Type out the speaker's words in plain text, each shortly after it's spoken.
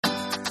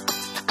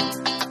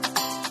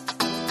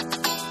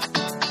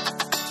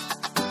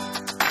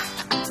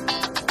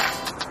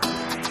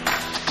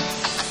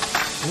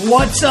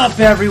What's up,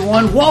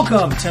 everyone?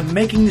 Welcome to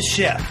Making the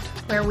Shift,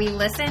 where we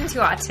listen to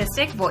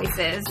autistic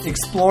voices,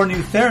 explore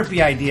new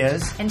therapy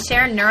ideas, and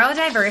share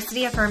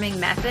neurodiversity affirming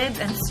methods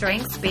and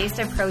strengths-based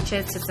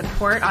approaches to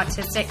support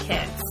autistic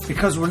kids.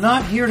 Because we're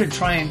not here to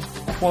try and,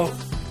 quote,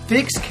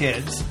 fix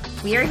kids.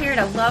 We are here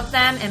to love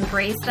them,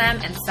 embrace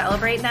them, and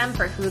celebrate them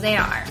for who they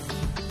are.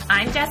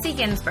 I'm Jessie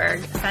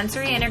Ginsburg,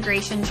 sensory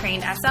integration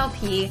trained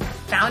SLP,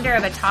 founder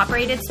of a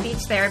top-rated speech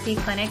therapy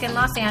clinic in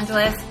Los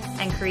Angeles,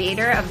 and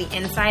creator of the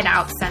Inside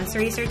Out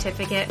Sensory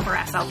Certificate for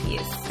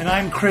SLPs. And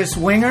I'm Chris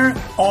Winger,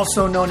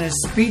 also known as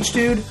Speech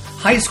Dude,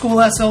 high school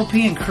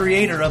SLP, and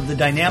creator of the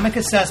Dynamic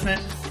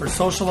Assessment for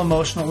Social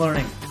Emotional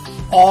Learning.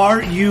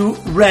 Are you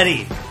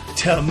ready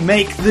to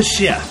make the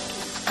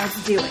shift?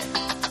 Let's do it.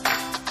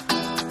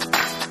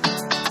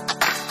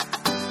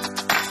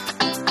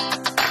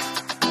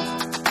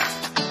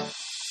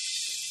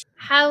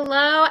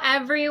 Hello,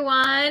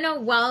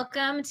 everyone.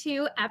 Welcome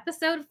to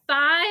episode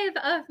 5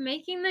 of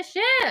Making the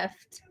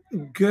Shift.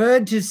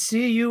 Good to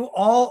see you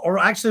all, or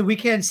actually we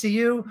can't see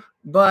you,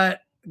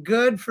 but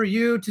good for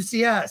you to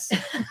see us.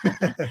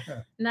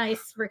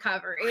 Nice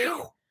recovery.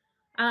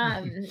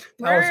 That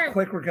was a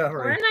quick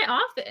recovery. We're in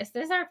my office.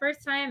 This is our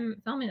first time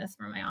filming this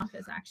from my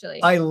office,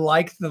 actually. I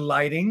like the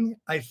lighting.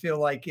 I feel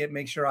like it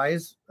makes your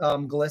eyes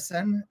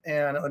glisten,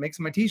 and it makes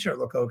my t-shirt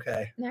look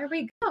okay. There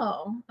we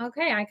go.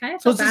 Okay, I kind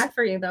of feel bad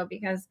for you, though,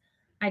 because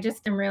I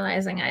just am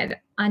realizing I had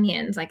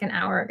onions like an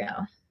hour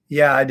ago.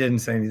 Yeah, I didn't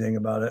say anything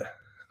about it.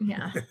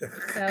 Yeah,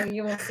 so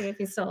you will see if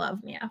you still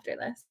love me after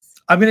this.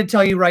 I'm going to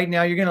tell you right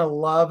now, you're going to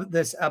love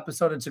this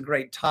episode. It's a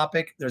great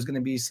topic. There's going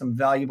to be some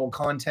valuable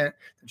content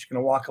that you're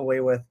going to walk away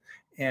with.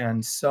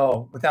 And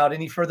so without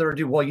any further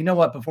ado, well, you know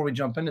what, before we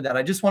jump into that,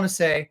 I just want to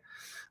say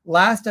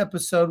last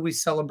episode, we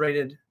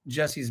celebrated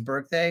Jessie's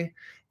birthday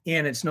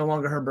and it's no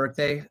longer her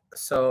birthday.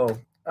 So,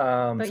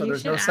 so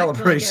there's no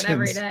celebrations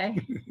every day.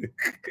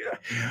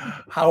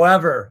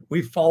 However,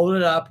 we followed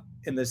it up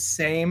in the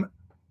same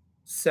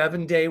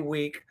 7-day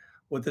week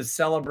with a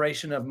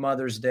celebration of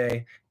Mother's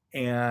Day.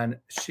 And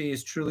she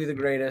is truly the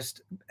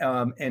greatest.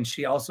 And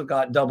she also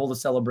got double the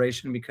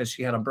celebration because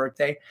she had a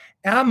birthday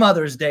and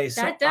Mother's Day.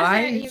 So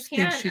I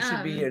think she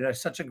should be in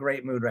such a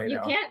great mood right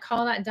now. You can't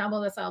call that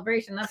double the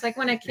celebration. That's like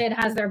when a kid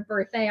has their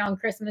birthday on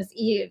Christmas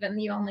Eve and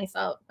you only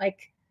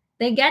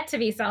they get to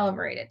be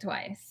celebrated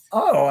twice.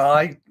 Oh, well,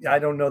 I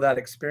don't know that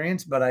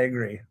experience, but I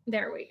agree.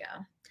 There we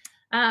go.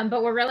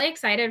 But we're really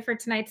excited for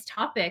tonight's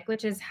topic,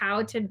 which is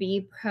how to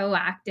be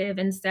proactive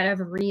instead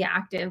of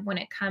reactive when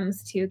it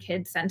comes to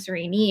kids'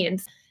 sensory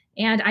needs.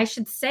 And I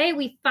should say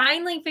we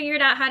finally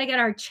figured out how to get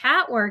our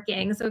chat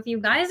working. So if you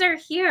guys are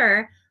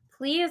here,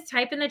 please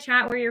type in the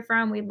chat where you're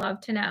from. We'd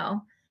love to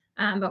know.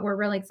 But we're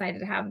really excited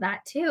to have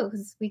that too,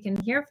 because we can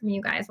hear from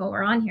you guys while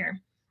we're on here.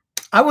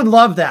 I would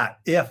love that.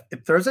 If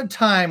there's a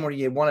time where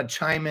you want to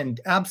chime in,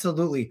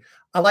 absolutely.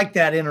 I like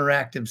that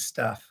interactive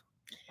stuff.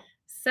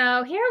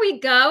 So here we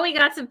go. We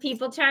got some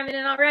people chiming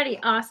in already.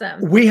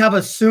 Awesome. We have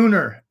a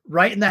Sooner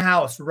right in the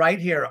house, right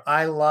here.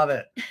 I love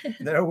it.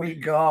 There we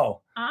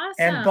go. Awesome.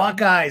 And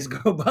Buckeyes,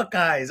 go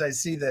Buckeyes. I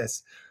see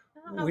this.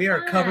 Oh, we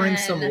are covering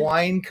some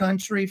wine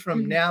country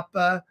from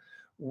Napa.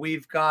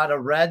 We've got a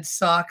Red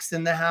Sox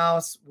in the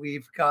house.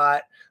 We've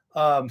got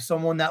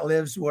someone that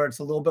lives where it's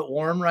a little bit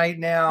warm right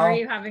now. Are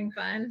you having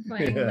fun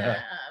playing the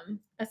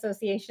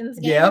associations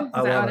game? Yep,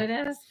 Is that what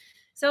it is?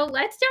 So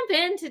let's jump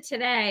into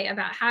today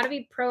about how to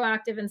be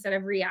proactive instead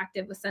of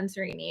reactive with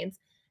sensory needs.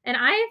 And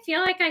I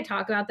feel like I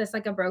talk about this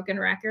like a broken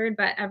record,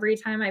 but every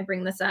time I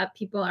bring this up,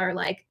 people are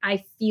like,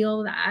 I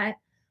feel that,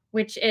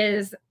 which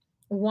is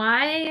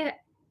why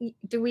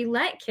do we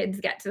let kids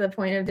get to the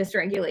point of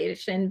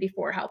dysregulation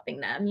before helping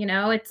them? You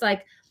know, it's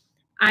like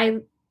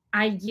I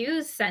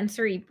use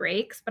sensory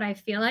breaks, but I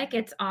feel like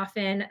it's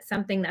often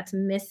something that's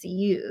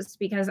misused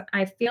because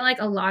I feel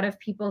like a lot of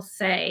people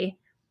say,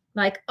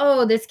 like,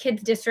 oh, this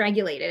kid's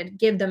dysregulated,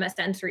 give them a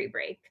sensory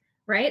break,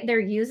 right? They're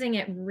using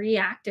it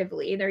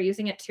reactively. They're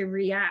using it to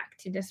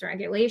react to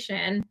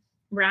dysregulation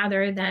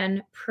rather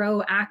than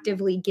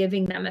proactively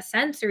giving them a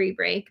sensory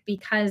break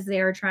because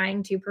they're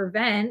trying to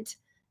prevent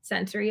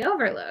sensory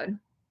overload.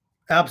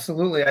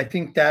 Absolutely. I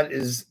think that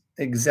is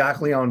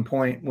exactly on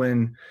point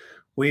when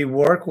we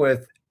work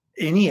with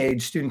any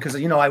age student, because,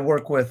 I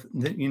work with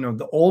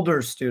the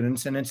older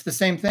students and it's the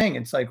same thing.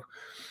 It's like,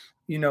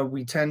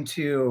 we tend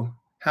to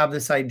have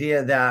this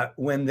idea that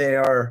when they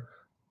are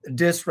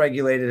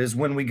dysregulated is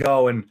when we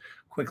go and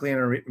quickly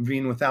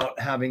intervene without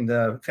having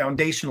the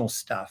foundational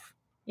stuff.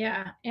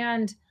 Yeah.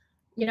 And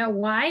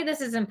why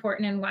this is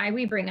important and why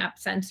we bring up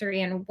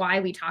sensory and why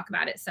we talk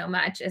about it so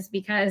much is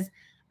because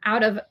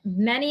out of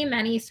many,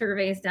 many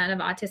surveys done of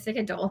autistic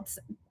adults,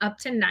 up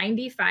to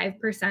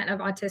 95% of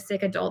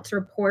autistic adults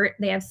report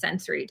they have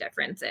sensory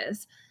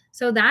differences.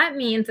 So that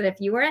means that if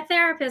you are a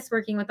therapist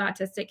working with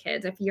autistic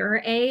kids, if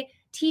you're a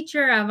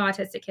teacher of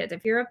autistic kids,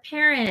 if you're a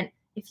parent,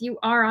 if you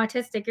are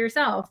autistic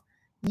yourself,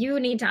 you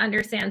need to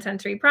understand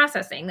sensory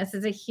processing. This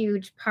is a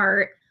huge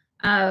part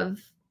of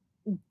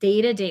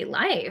day-to-day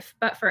life.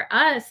 But for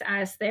us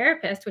as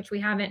therapists, which we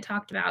haven't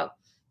talked about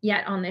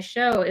yet on the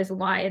show is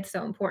why it's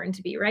so important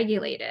to be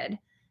regulated.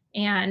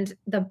 And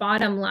the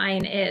bottom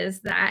line is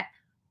that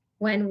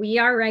when we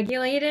are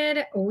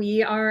regulated,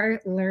 we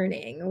are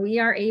learning. We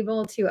are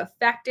able to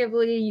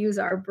effectively use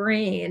our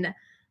brain.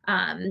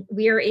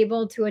 We are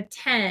able to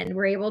attend,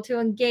 we're able to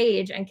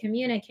engage and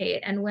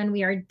communicate. And when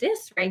we are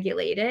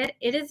dysregulated,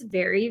 it is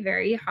very,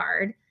 very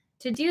hard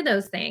to do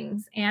those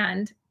things.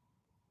 And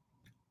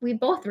we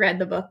both read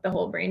the book, The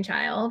Whole Brain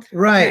Child.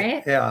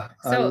 Right? Yeah.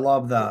 I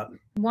love that.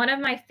 One of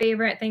my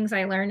favorite things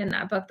I learned in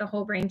that book, The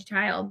Whole Brain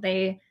Child,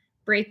 they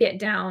break it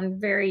down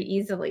very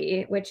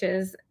easily, which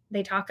is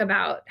they talk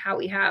about how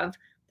we have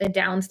the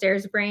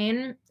downstairs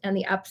brain and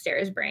the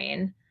upstairs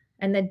brain.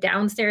 And the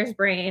downstairs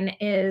brain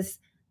is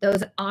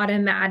those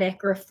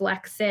automatic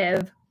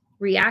reflexive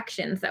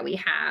reactions that we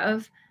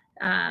have.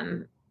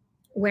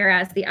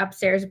 Whereas the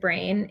upstairs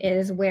brain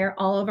is where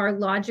all of our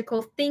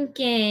logical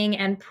thinking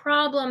and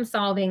problem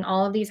solving,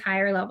 all of these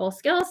higher level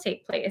skills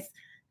take place.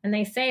 And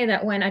they say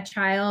that when a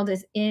child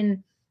is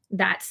in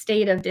that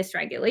state of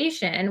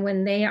dysregulation,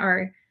 when they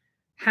are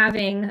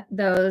having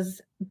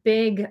those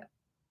big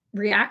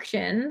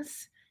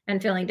reactions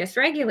and feeling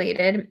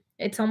dysregulated,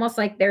 it's almost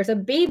like there's a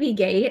baby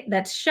gate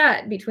that's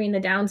shut between the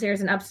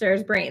downstairs and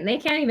upstairs brain. They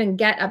can't even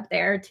get up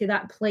there to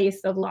that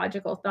place of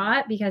logical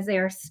thought because they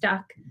are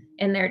stuck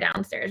in their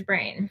downstairs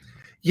brain.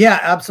 Yeah,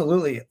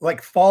 absolutely.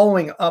 Like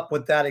following up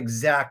with that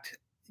exact,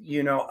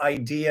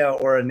 idea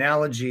or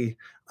analogy,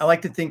 I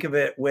like to think of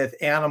it with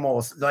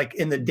animals, like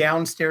in the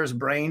downstairs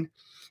brain.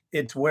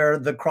 It's where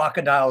the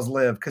crocodiles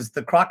live, because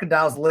the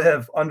crocodiles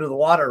live under the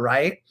water,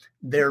 right?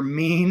 They're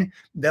mean.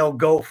 They'll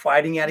go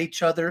fighting at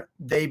each other.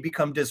 They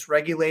become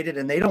dysregulated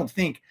and they don't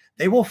think.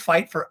 They will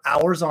fight for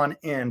hours on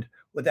end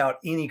without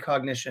any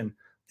cognition.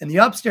 And the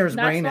upstairs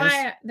brain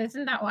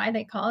isn't that why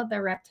they call it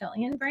the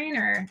reptilian brain?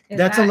 Or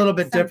that's a little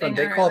bit different.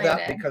 They call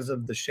that because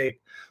of the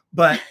shape.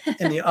 But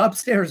in the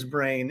upstairs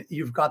brain,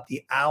 you've got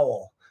the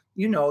owl.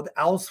 The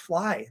owls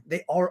fly.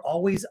 They are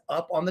always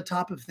up on the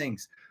top of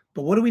things.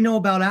 But what do we know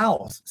about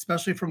owls,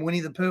 especially from Winnie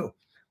the Pooh?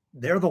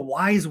 They're the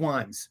wise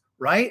ones,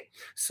 right?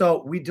 So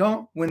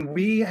when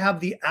we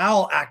have the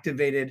owl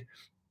activated,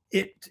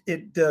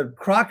 the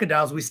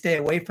crocodiles we stay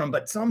away from,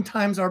 but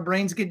sometimes our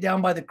brains get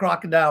down by the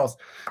crocodiles.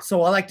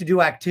 So I like to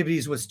do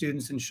activities with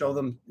students and show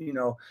them,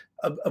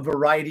 a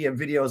variety of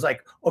videos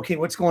like, okay,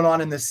 what's going on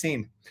in this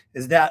scene?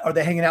 Are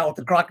they hanging out with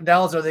the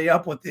crocodiles? Or are they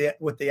up with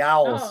the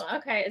owls? Oh,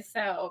 okay.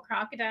 So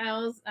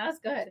crocodiles, that's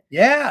good.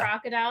 Yeah.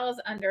 Crocodiles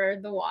under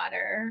the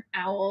water,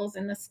 owls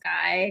in the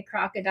sky,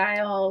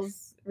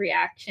 crocodiles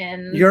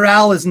reactions. Your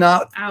owl is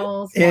not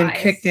wise.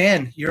 Kicked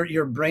in.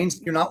 Your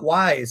brain's, you're not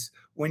wise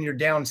when you're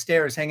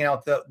downstairs hanging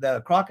out with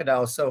the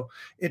crocodiles. So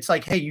it's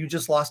like, hey, you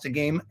just lost a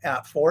game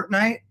at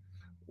Fortnite.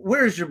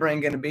 Where's your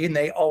brain going to be? And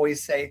they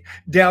always say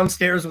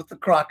downstairs with the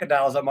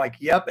crocodiles. I'm like,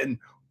 yep. And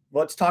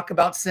let's talk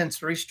about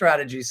sensory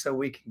strategies so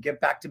we can get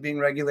back to being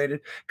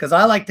regulated. Because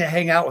I like to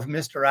hang out with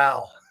Mr.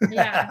 Owl.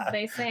 Yeah,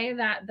 they say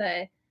that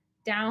the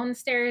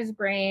downstairs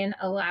brain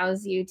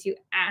allows you to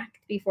act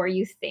before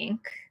you think,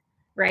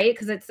 right?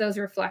 Because it's those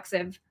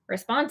reflexive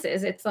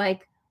responses. It's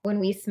like when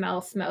we smell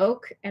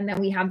smoke and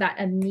then we have that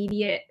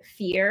immediate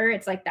fear.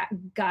 It's like that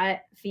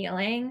gut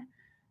feeling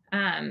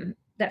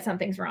that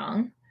something's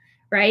wrong.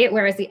 Right.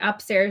 Whereas the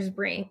upstairs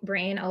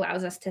brain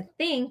allows us to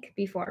think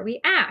before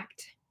we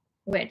act,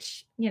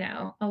 which,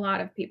 a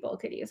lot of people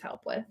could use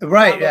help with.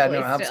 Right. Yeah,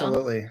 no,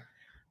 absolutely.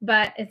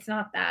 But it's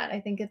not that. I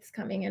think it's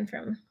coming in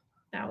from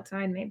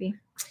outside maybe.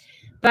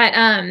 But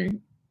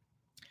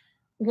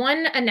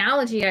one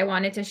analogy I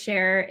wanted to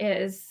share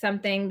is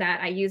something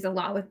that I use a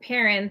lot with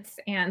parents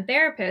and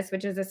therapists,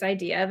 which is this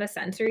idea of a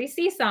sensory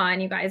seesaw.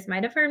 And you guys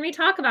might have heard me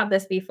talk about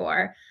this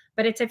before.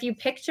 But it's if you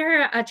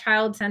picture a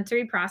child's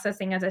sensory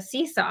processing as a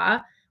seesaw,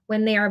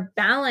 when they are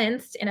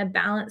balanced in a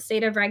balanced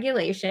state of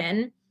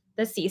regulation,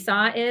 the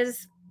seesaw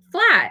is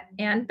flat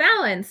and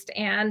balanced,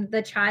 and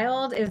the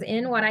child is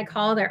in what I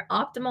call their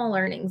optimal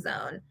learning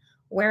zone.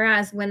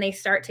 Whereas when they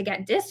start to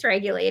get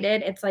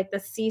dysregulated, it's like the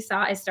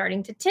seesaw is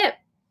starting to tip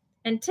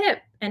and tip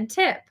and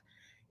tip.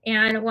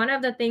 And one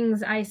of the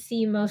things I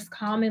see most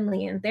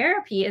commonly in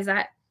therapy is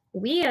that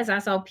we as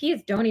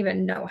SLPs don't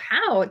even know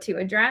how to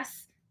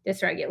address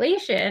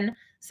dysregulation.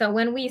 So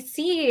when we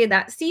see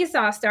that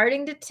seesaw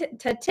starting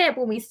to tip,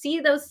 when we see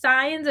those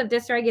signs of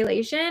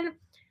dysregulation,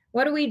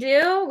 what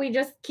do? We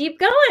just keep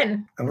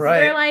going.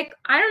 Right. So we're like,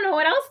 I don't know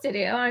what else to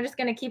do. I'm just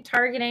going to keep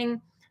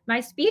targeting my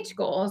speech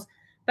goals.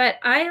 But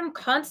I am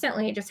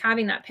constantly just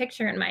having that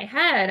picture in my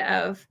head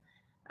of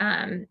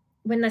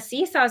when the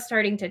seesaw is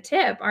starting to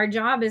tip, our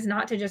job is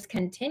not to just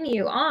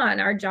continue on.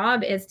 Our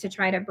job is to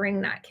try to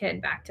bring that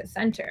kid back to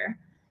center.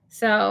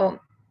 So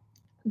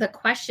the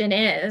question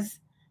is,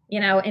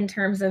 in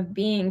terms of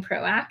being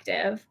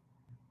proactive,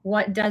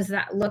 what does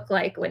that look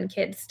like when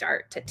kids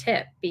start to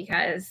tip?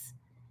 Because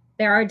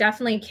there are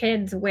definitely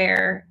kids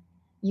where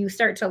you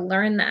start to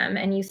learn them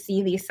and you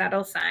see these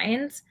subtle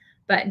signs.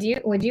 But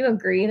would you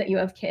agree that you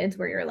have kids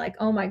where you're like,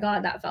 oh my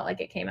God, that felt like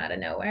it came out of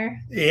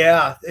nowhere?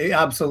 Yeah,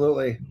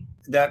 absolutely.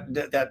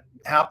 That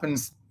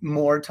happens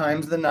more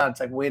times than not. It's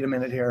like, wait a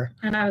minute here.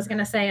 And I was going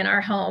to say in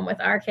our home with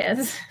our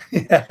kids.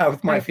 Yeah,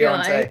 with my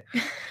fiance.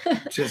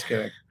 Like, just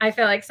kidding. I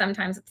feel like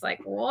sometimes it's like,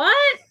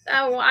 what?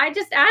 Oh, I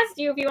just asked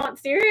you if you want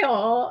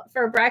cereal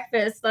for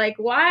breakfast. Like,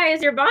 why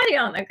is your body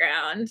on the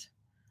ground?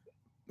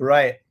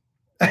 Right.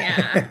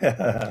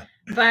 Yeah.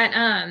 But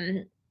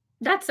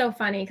that's so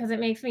funny because it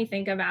makes me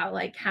think about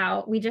like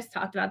how we just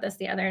talked about this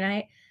the other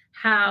night,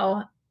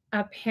 how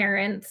a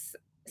parent's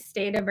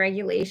state of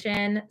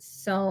regulation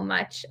so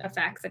much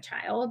affects a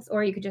child's,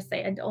 or you could just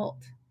say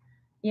adult,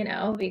 you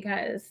know,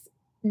 because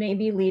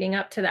maybe leading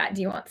up to that,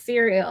 do you want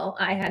cereal?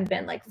 I had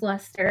been like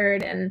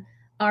flustered and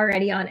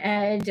already on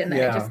edge, and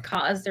then it just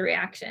caused a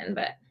reaction.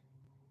 But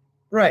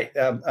right.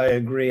 I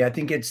agree. I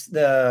think it's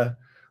the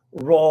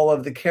role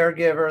of the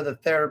caregiver, the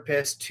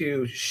therapist,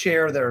 to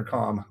share their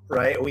calm,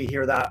 right? We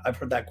hear that. I've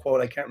heard that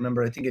quote. I can't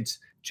remember. I think it's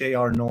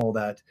J.R. Knoll,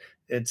 that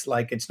it's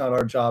like, it's not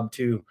our job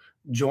to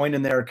join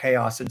in their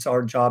chaos. It's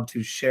our job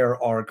to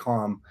share our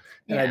calm.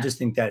 And I just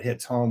think that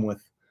hits home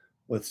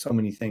with so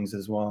many things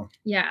as well.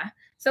 Yeah.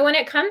 So when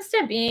it comes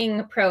to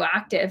being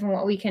proactive and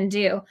what we can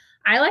do,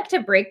 I like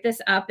to break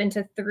this up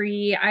into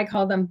 3, I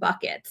call them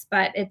buckets,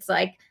 but it's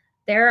like,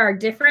 there are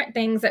different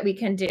things that we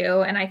can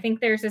do. And I think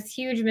there's this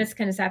huge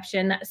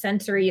misconception that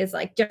sensory is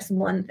like just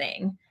one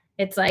thing.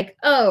 It's like,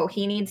 oh,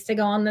 he needs to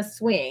go on the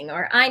swing,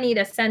 or I need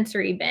a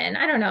sensory bin.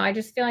 I don't know. I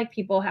just feel like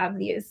people have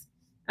these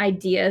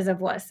ideas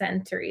of what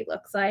sensory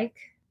looks like.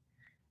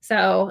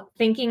 So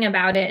thinking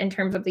about it in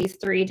terms of these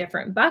 3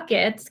 different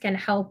buckets can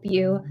help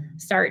you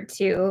start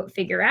to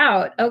figure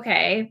out,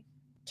 okay,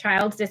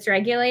 child's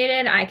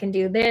dysregulated. I can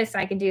do this.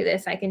 I can do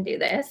this. I can do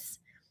this.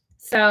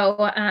 So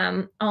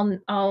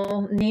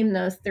I'll name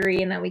those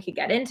 3 and then we could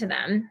get into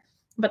them.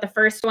 But the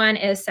first one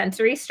is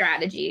sensory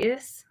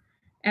strategies.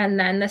 And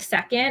then the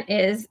second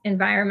is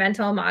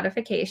environmental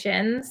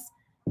modifications.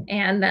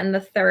 And then the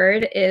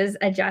third is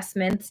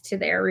adjustments to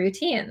their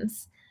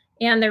routines.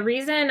 And the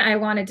reason I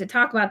wanted to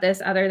talk about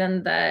this, other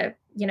than the,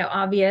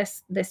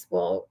 obvious, this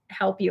will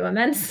help you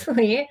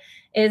immensely,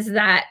 is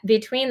that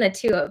between the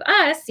 2 of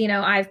us,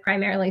 I've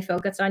primarily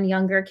focused on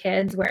younger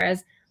kids,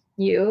 whereas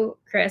you,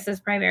 Chris, is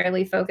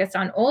primarily focused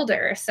on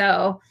older.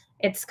 So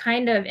it's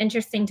kind of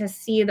interesting to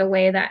see the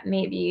way that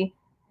maybe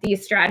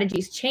these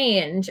strategies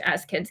change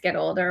as kids get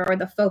older, or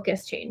the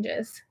focus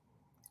changes.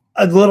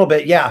 A little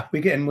bit. Yeah.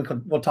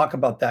 We'll talk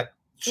about that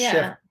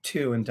shift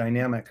too, and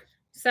dynamic.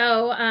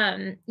 So,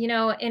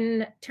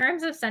 in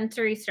terms of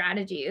sensory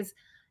strategies,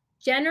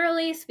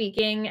 generally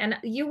speaking, and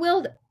you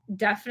will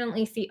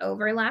definitely see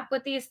overlap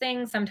with these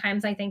things.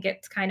 Sometimes I think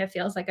it kind of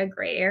feels like a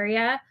gray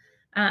area.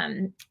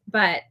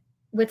 But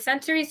with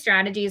sensory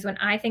strategies, when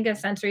I think of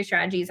sensory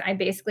strategies, I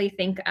basically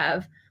think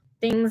of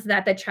things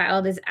that the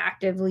child is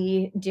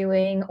actively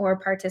doing or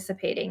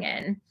participating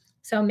in.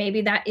 So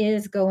maybe that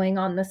is going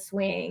on the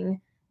swing.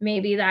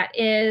 Maybe that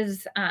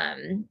is,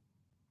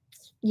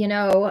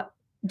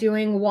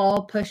 doing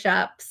wall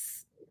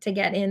push-ups to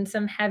get in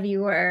some heavy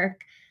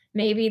work.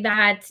 Maybe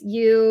that's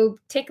you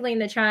tickling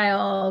the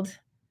child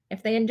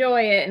if they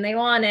enjoy it and they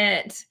want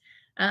it,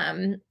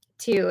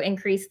 to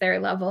increase their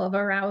level of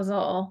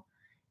arousal.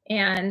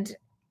 And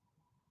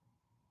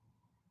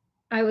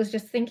I was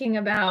just thinking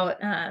about,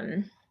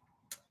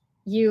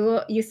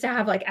 you used to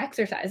have like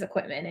exercise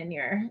equipment in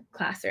your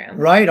classroom.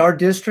 Right. Our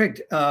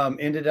district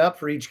ended up,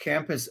 for each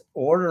campus,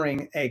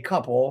 ordering a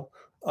couple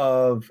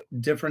of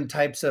different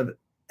types of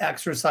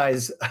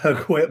exercise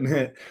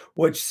equipment,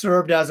 which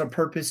served as a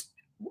purpose,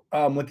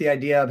 with the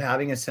idea of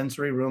having a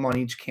sensory room on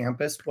each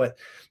campus. But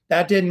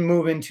that didn't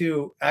move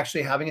into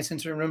actually having a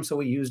sensory room. So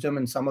we used them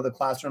in some of the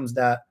classrooms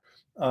that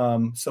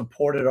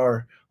supported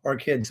our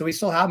kids. So we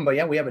still have them, but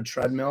yeah, we have a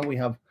treadmill. We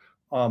have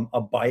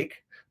a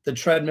bike. The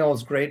treadmill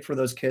is great for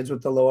those kids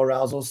with the low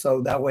arousal.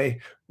 So that way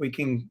we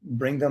can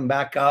bring them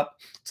back up.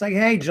 It's like,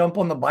 hey, jump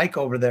on the bike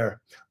over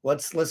there.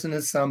 Let's listen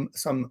to some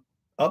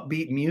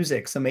upbeat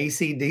music, some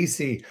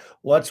AC/DC.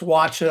 Let's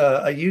watch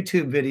a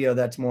YouTube video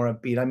that's more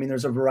upbeat. I mean,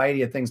 there's a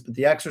variety of things, but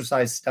the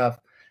exercise stuff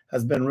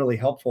has been really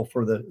helpful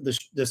for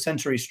the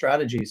sensory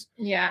strategies.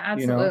 Yeah,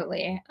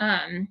 absolutely.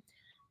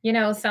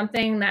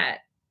 Something that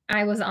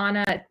I was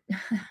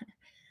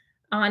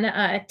on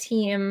a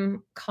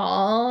team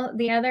call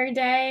the other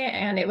day,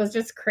 and it was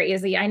just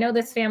crazy. I know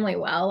this family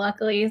well,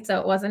 luckily, so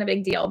it wasn't a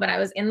big deal, but I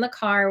was in the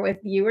car with,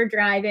 you were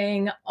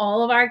driving,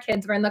 all of our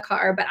kids were in the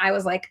car, but I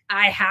was like,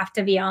 I have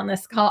to be on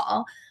this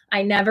call.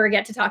 I never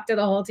get to talk to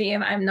the whole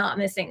team. I'm not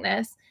missing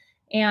this.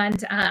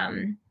 And,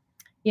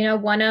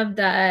 one of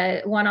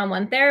the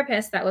one-on-one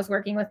therapists that was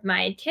working with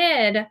my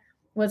kid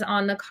was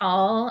on the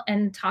call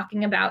and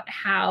talking about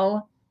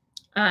how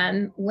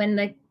when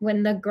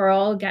the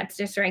girl gets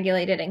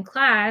dysregulated in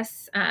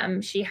class,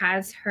 she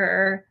has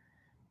her,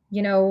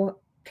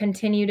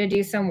 continue to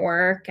do some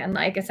work and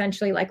like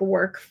essentially like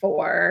work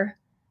for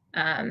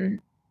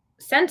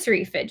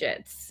sensory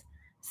fidgets.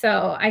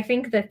 So I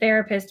think the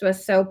therapist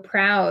was so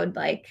proud,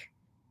 like,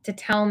 to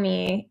tell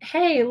me,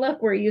 hey,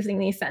 look, we're using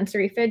these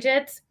sensory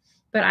fidgets.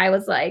 But I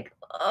was like,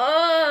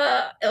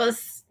 oh, it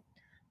was,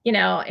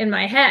 in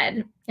my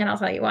head. And I'll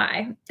tell you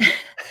why.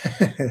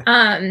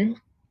 And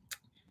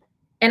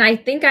I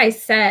think I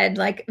said,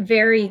 like,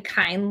 very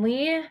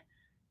kindly,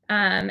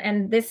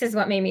 and this is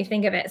what made me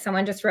think of it.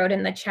 Someone just wrote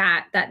in the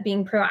chat that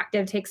being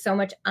proactive takes so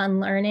much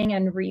unlearning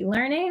and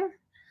relearning.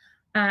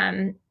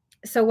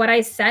 So what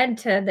I said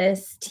to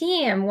this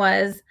team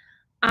was,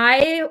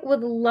 I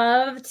would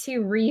love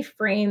to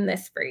reframe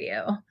this for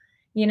you.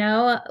 You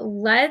know,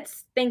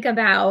 let's think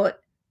about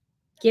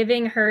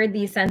giving her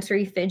these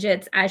sensory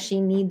fidgets as she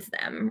needs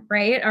them,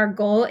 right? Our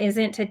goal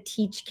isn't to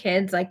teach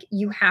kids like,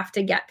 you have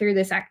to get through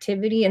this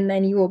activity and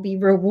then you will be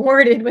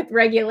rewarded with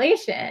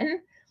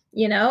regulation.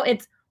 You know,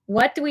 it's,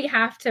 what do we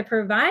have to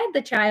provide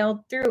the child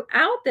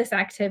throughout this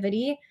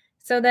activity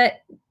so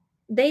that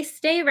they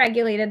stay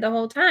regulated the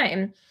whole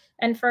time?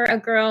 And for a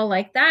girl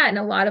like that and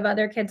a lot of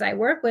other kids I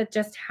work with,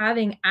 just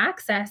having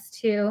access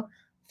to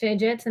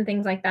fidgets and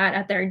things like that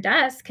at their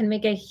desk can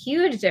make a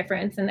huge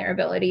difference in their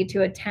ability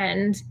to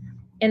attend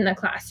in the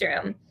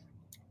classroom.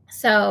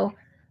 So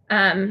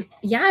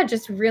yeah,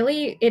 just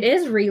really, it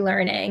is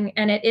relearning,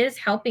 and it is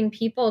helping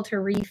people to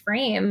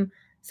reframe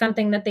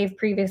something that they've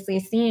previously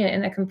seen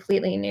in a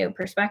completely new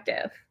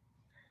perspective.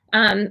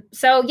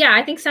 So yeah,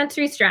 I think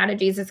sensory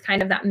strategies is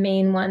kind of that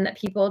main one that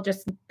people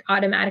just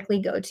automatically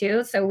go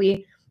to. So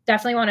we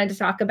definitely wanted to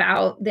talk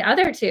about the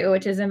other two,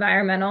 which is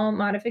environmental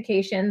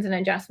modifications and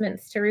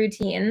adjustments to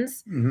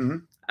routines.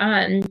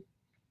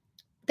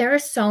 There are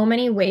so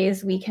many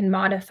ways we can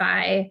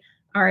modify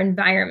our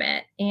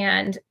environment,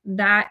 and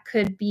that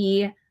could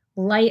be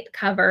light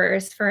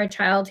covers for a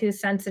child who's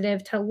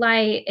sensitive to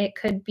light. It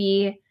could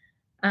be,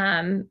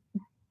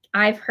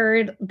 I've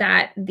heard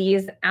that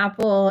these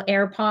Apple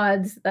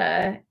AirPods,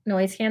 the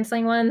noise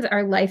canceling ones,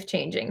 are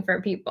life-changing for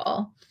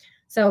people.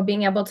 So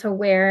being able to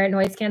wear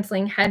noise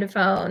canceling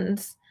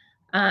headphones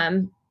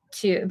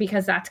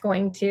because that's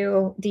going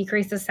to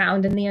decrease the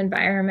sound in the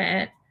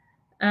environment.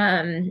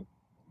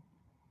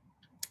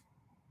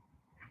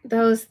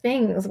 Those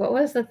things, what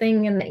was the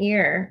thing in the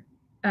ear?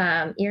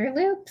 Ear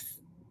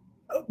loops?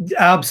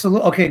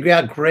 Absolutely. Okay,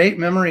 yeah, great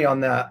memory on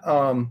that.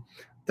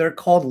 They're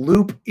called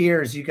loop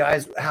ears. You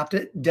guys have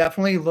to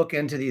definitely look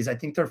into these. I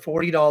think they're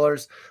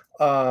 $40.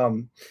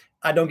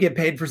 I don't get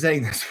paid for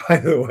saying this, by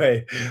the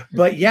way,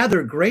 but yeah,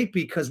 they're great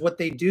because what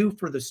they do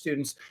for the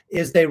students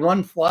is they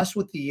run flush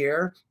with the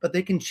ear, but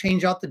they can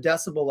change out the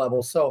decibel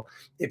level. So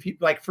if you,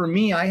 like for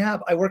me,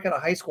 I work at a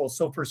high school.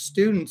 So for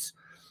students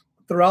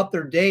throughout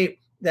their day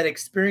that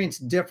experience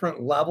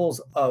different levels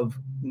of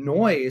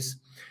noise,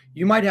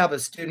 you might have a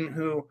student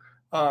who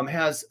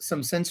has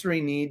some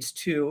sensory needs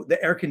to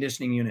the air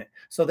conditioning unit.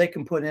 So they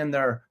can put in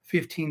their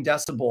 15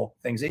 decibel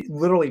things. They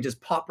literally just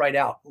pop right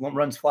out,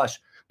 runs flush.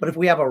 But if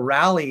we have a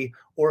rally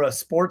or a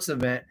sports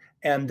event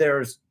and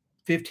there's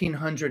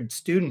 1,500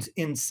 students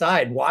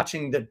inside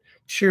watching the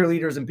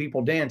cheerleaders and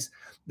people dance,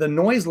 the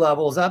noise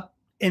level is up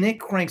and it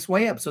cranks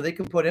way up. So they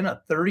can put in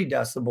a 30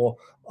 decibel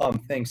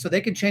thing. So they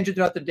can change it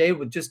throughout the day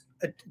with just,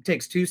 it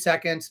takes 2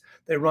 seconds.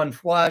 They run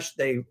flush.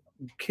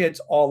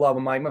 Kids all love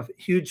them. I'm a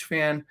huge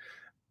fan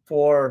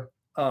for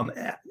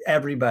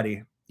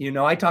everybody. You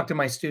know, I talk to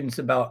my students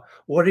about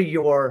what are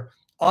your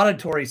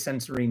auditory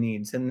sensory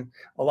needs. And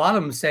a lot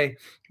of them say,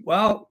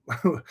 well,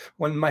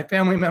 when my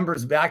family member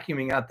is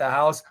vacuuming at the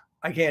house,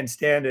 I can't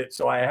stand it.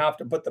 So I have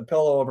to put the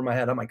pillow over my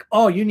head. I'm like,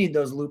 oh, you need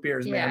those loop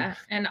ears, man. Yeah.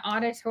 And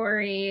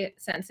auditory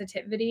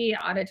sensitivity,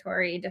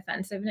 auditory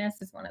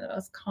defensiveness is one of the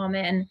most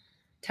common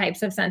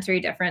types of sensory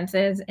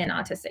differences in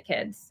autistic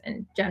kids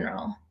in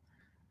general.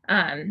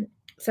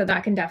 So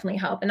that can definitely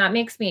help. And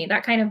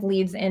that kind of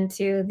leads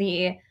into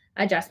the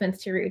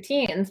adjustments to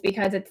routines,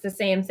 because it's the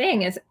same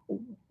thing as,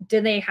 do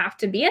they have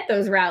to be at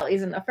those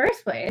rallies in the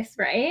first place,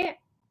 right?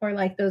 Or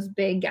like those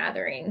big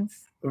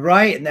gatherings.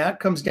 Right. And that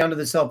comes down to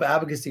the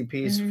self-advocacy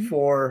piece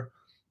for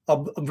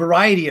a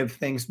variety of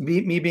things.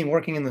 Me being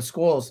working in the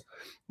schools,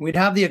 we'd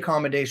have the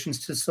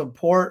accommodations to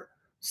support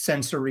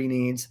sensory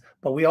needs,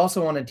 but we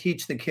also want to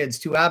teach the kids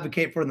to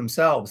advocate for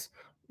themselves,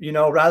 you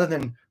know, rather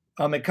than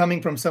it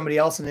coming from somebody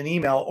else in an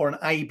email or an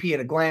IEP at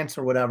a glance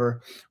or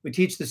whatever. We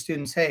teach the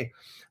students, hey,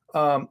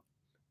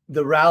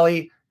 the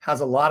rally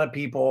has a lot of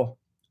people.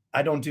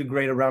 I don't do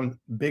great around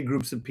big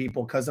groups of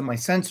people because of my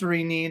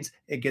sensory needs.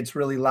 It gets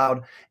really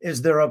loud.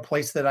 Is there a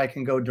place that I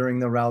can go during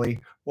the rally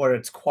where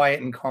it's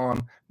quiet and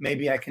calm?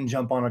 Maybe I can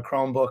jump on a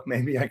Chromebook.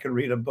 Maybe I could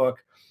read a book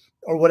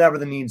or whatever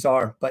the needs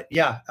are. But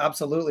yeah,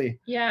 absolutely.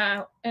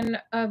 Yeah.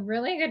 And a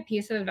really good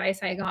piece of advice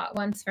I got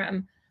once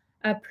from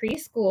a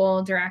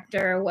preschool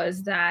director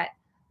was that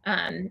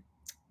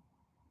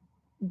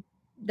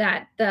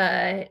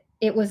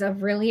it was a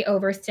really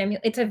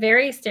it's a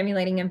very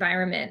stimulating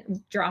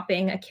environment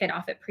dropping a kid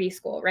off at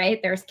preschool,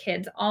 right? There's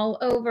kids all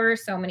over,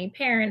 so many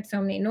parents, so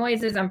many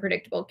noises,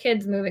 unpredictable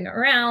kids moving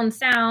around,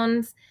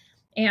 sounds.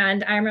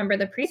 And I remember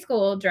the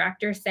preschool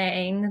director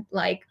saying,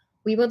 like,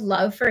 we would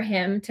love for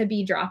him to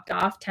be dropped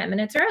off 10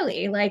 minutes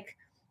early. Like,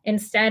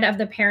 instead of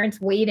the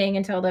parents waiting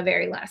until the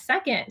very last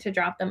second to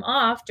drop them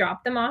off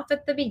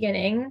at the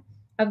beginning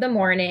of the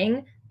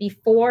morning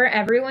before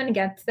everyone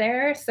gets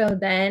there. So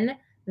then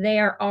they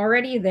are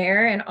already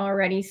there and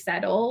already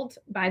settled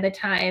by the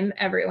time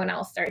everyone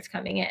else starts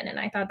coming in. And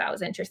I thought that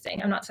was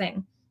interesting. I'm not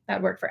saying that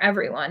would work for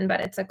everyone,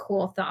 but it's a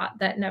cool thought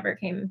that never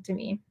came to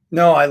me.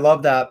 No, I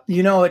love that.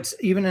 It's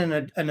even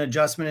an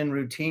adjustment in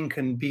routine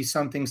can be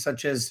something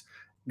such as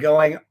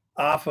going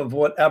off of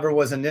whatever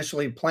was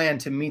initially planned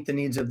to meet the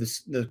needs of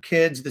the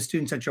kids, the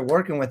students that you're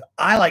working with.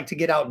 I like to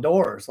get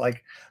outdoors.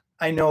 Like,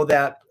 I know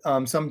that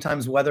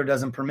sometimes weather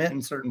doesn't permit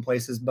in certain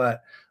places,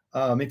 but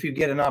if you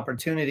get an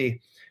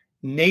opportunity,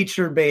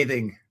 nature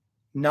bathing,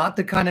 not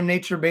the kind of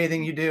nature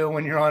bathing you do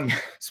when you're on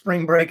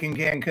spring break in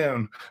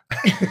Cancun.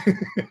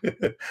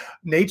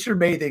 Nature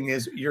bathing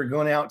is you're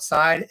going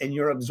outside and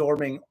you're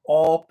absorbing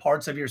all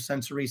parts of your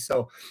sensory.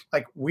 So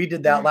like we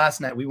did that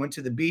last night. We went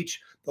to the beach.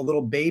 The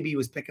little baby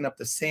was picking up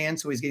the sand,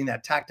 so he's getting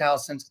that tactile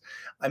sense.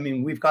 I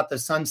mean, we've got the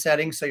sun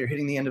setting, so you're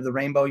hitting the end of the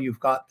rainbow.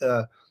 You've got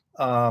the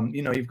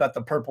you've got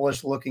the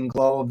purplish looking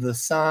glow of the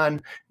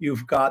sun.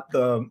 You've got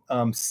the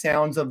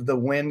sounds of the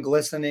wind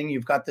glistening.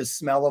 You've got the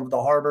smell of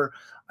the harbor.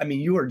 I mean,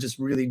 you are just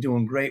really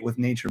doing great with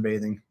nature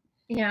bathing.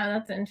 Yeah,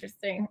 that's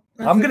interesting.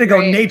 I'm going to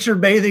go nature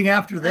bathing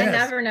after this. I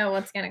never know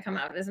what's going to come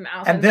out of his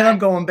mouth. And then I'm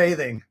going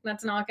bathing.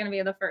 That's not going to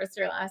be the first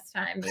or last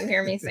time you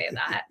hear me say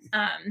that.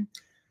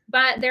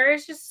 But there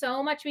is just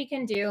so much we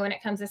can do when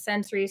it comes to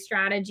sensory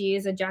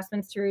strategies,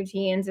 adjustments to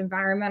routines,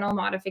 environmental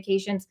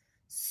modifications,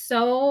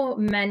 so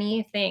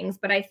many things.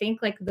 But I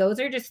think like those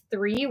are just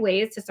 3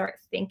 ways to start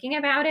thinking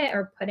about it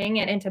or putting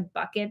it into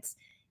buckets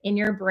in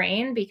your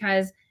brain,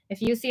 because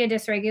if you see a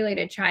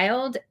dysregulated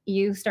child,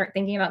 you start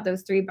thinking about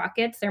those 3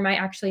 buckets, there might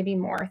actually be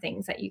more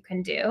things that you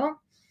can do.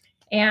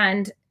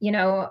 And,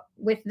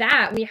 with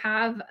that, we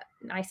have,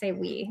 I say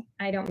we,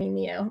 I don't mean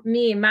you,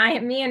 me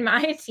and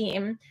my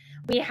team,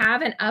 we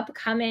have an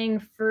upcoming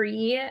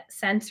free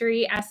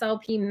sensory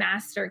SLP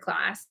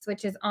masterclass,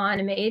 which is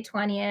on May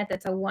 20th.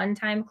 It's a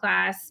one-time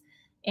class,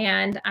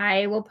 and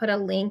I will put a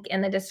link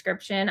in the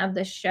description of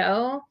the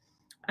show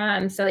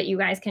so that you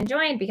guys can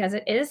join, because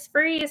it is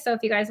free. So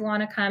if you guys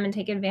want to come and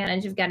take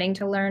advantage of getting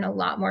to learn a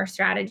lot more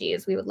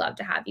strategies, we would love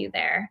to have you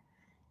there.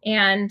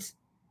 And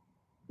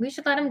we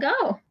should let them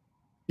go.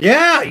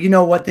 Yeah. You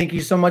know what? Thank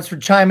you so much for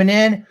chiming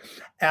in.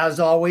 As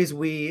always,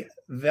 we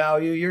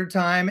value your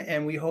time,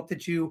 and we hope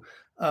that you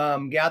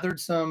gathered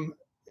some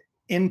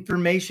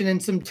information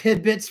and some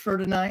tidbits for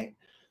tonight.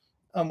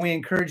 We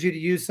encourage you to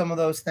use some of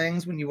those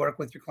things when you work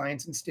with your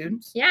clients and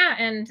students. Yeah.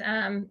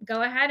 And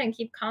go ahead and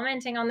keep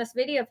commenting on this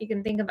video if you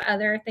can think of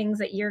other things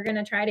that you're going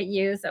to try to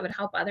use that would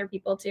help other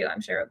people too.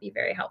 I'm sure it would be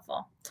very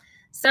helpful.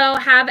 So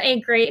have a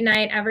great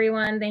night,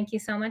 everyone. Thank you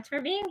so much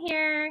for being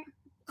here.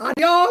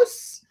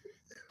 Adios.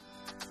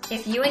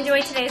 If you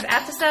enjoyed today's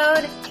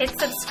episode, hit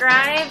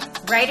subscribe,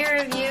 write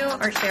a review,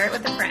 or share it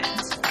with a friend.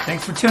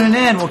 Thanks for tuning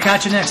in. We'll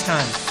catch you next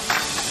time.